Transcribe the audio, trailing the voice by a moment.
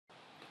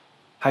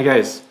Hi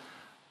guys,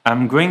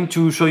 I'm going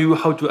to show you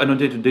how to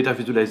annotate a data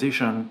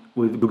visualization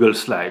with Google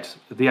Slides.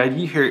 The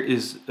idea here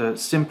is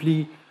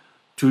simply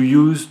to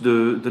use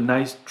the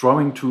nice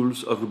drawing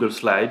tools of Google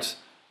Slides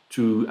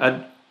to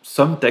add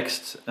some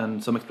text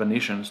and some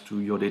explanations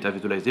to your data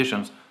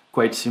visualizations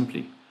quite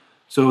simply.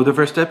 So the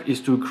first step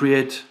is to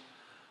create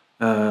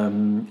a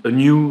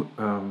new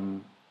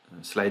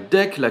slide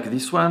deck like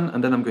this one,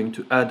 and then I'm going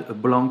to add a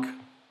blank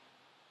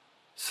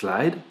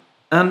slide,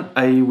 and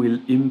I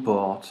will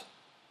import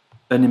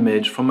an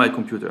image from my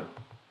computer.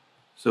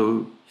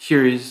 So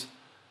here is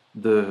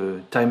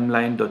the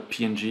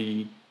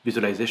timeline.png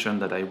visualization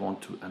that I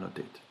want to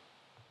annotate.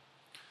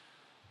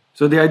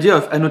 So the idea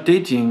of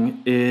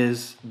annotating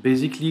is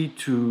basically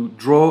to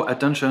draw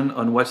attention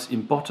on what's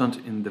important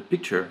in the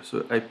picture.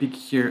 So I pick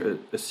here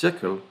a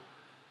circle.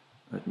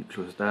 Let me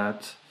close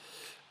that.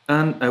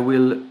 And I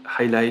will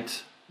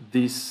highlight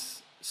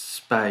this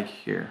spike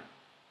here.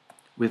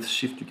 With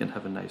Shift you can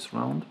have a nice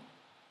round.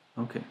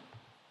 Okay.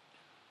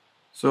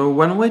 So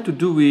one way to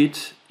do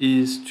it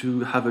is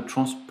to have a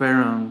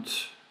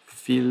transparent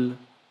fill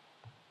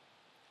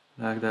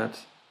like that,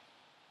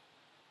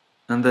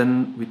 and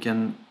then we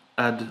can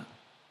add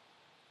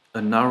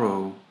an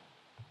arrow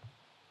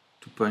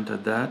to point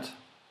at that,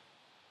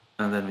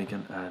 and then we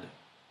can add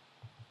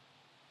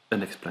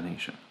an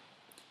explanation.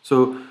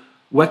 So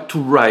what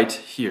to write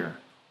here?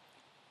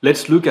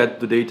 Let's look at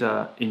the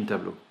data in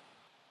Tableau.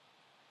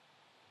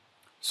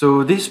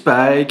 So this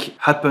spike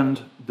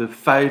happened the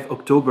 5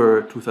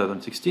 October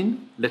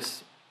 2016.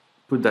 Let's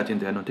put that in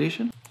the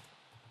annotation.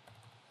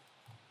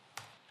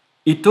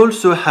 It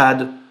also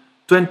had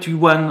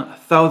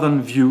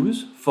 21,000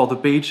 views for the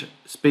page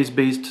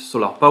space-based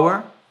solar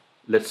power.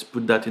 Let's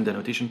put that in the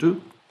annotation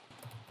too.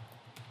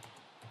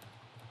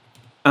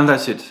 And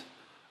that's it.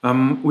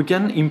 We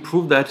can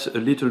improve that a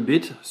little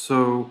bit.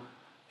 So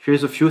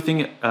here's a few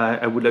things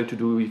I would like to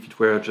do if it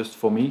were just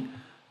for me.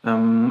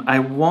 I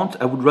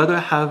would rather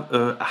have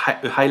a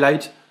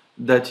highlight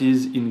that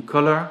is in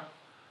color.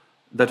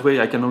 That way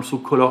I can also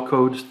color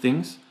code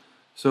things.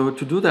 So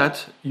to do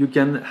that, you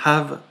can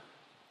have,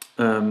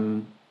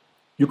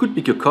 you could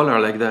pick a color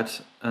like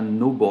that and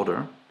no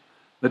border.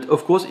 But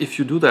of course, if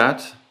you do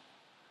that,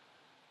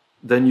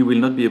 then you will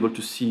not be able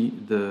to see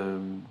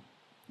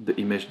the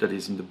image that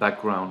is in the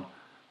background.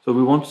 So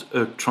we want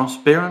a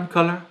transparent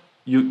color.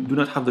 You do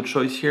not have the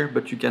choice here,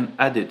 but you can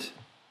add it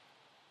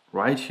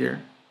right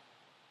here.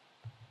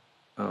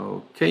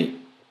 Okay,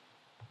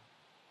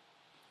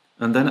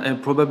 and then I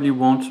probably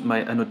want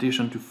my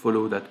annotation to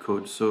follow that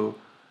code. So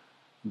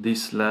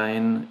this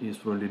line is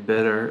probably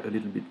better, a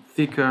little bit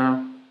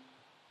thicker.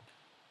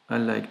 I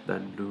like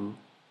that blue.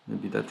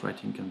 Maybe that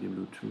writing can be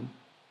blue too.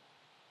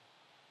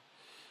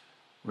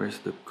 Where's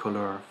the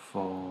color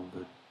for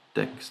the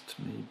text?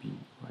 Maybe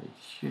right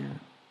here.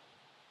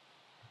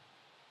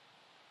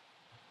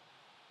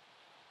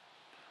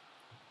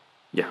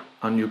 Yeah,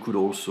 and you could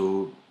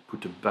also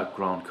put a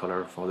background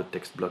color for the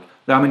text block.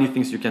 There are many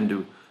things you can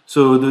do.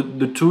 So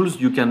the tools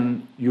you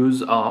can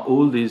use are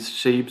all these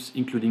shapes,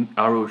 including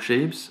arrow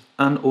shapes,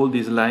 and all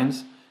these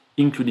lines,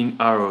 including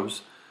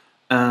arrows.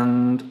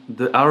 And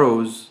the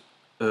arrows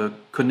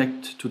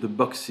connect to the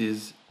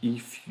boxes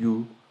if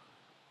you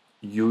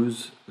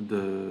use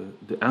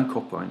the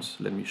anchor points.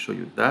 Let me show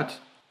you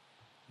that.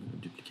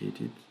 Duplicate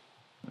it.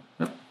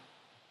 Yep.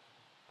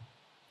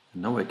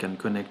 Now I can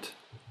connect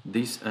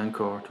this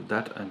anchor to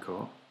that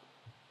anchor.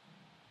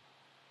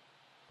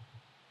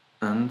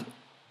 And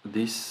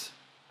this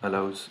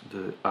allows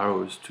the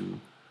arrows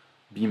to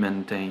be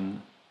maintained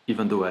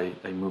even though I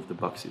move the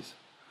boxes.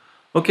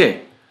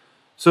 Okay,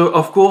 so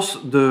of course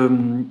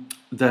the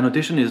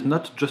annotation is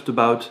not just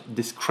about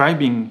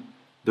describing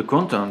the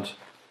content.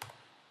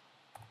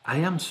 I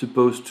am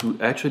supposed to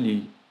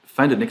actually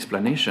find an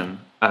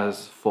explanation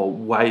as for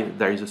why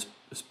there is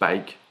a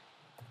spike.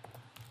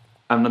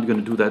 I'm not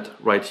going to do that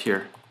right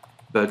here,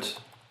 but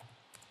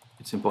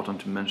it's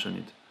important to mention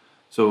it.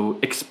 So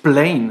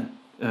explain,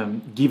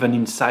 give an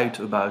insight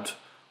about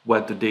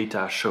what the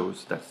data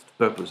shows. That's the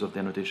purpose of the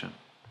annotation.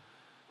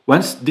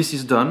 Once this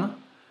is done,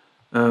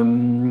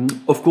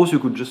 of course you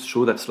could just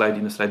show that slide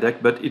in a slide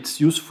deck, but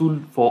it's useful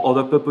for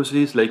other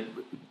purposes, like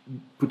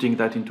putting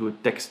that into a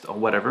text or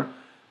whatever,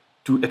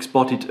 to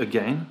export it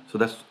again. So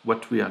that's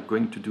what we are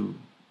going to do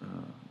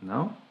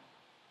now.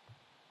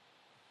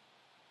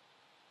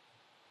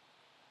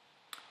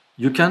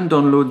 You can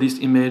download this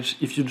image.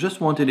 If you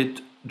just wanted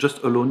it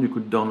just alone, you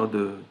could download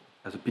it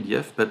as a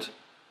PDF, but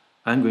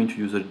I'm going to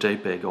use a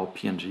JPEG or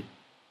PNG.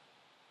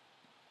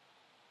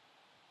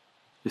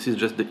 This is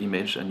just the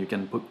image, and you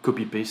can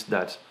copy-paste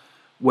that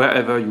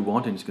wherever you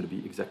want, and it's going to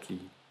be exactly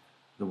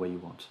the way you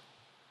want.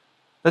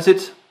 That's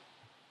it.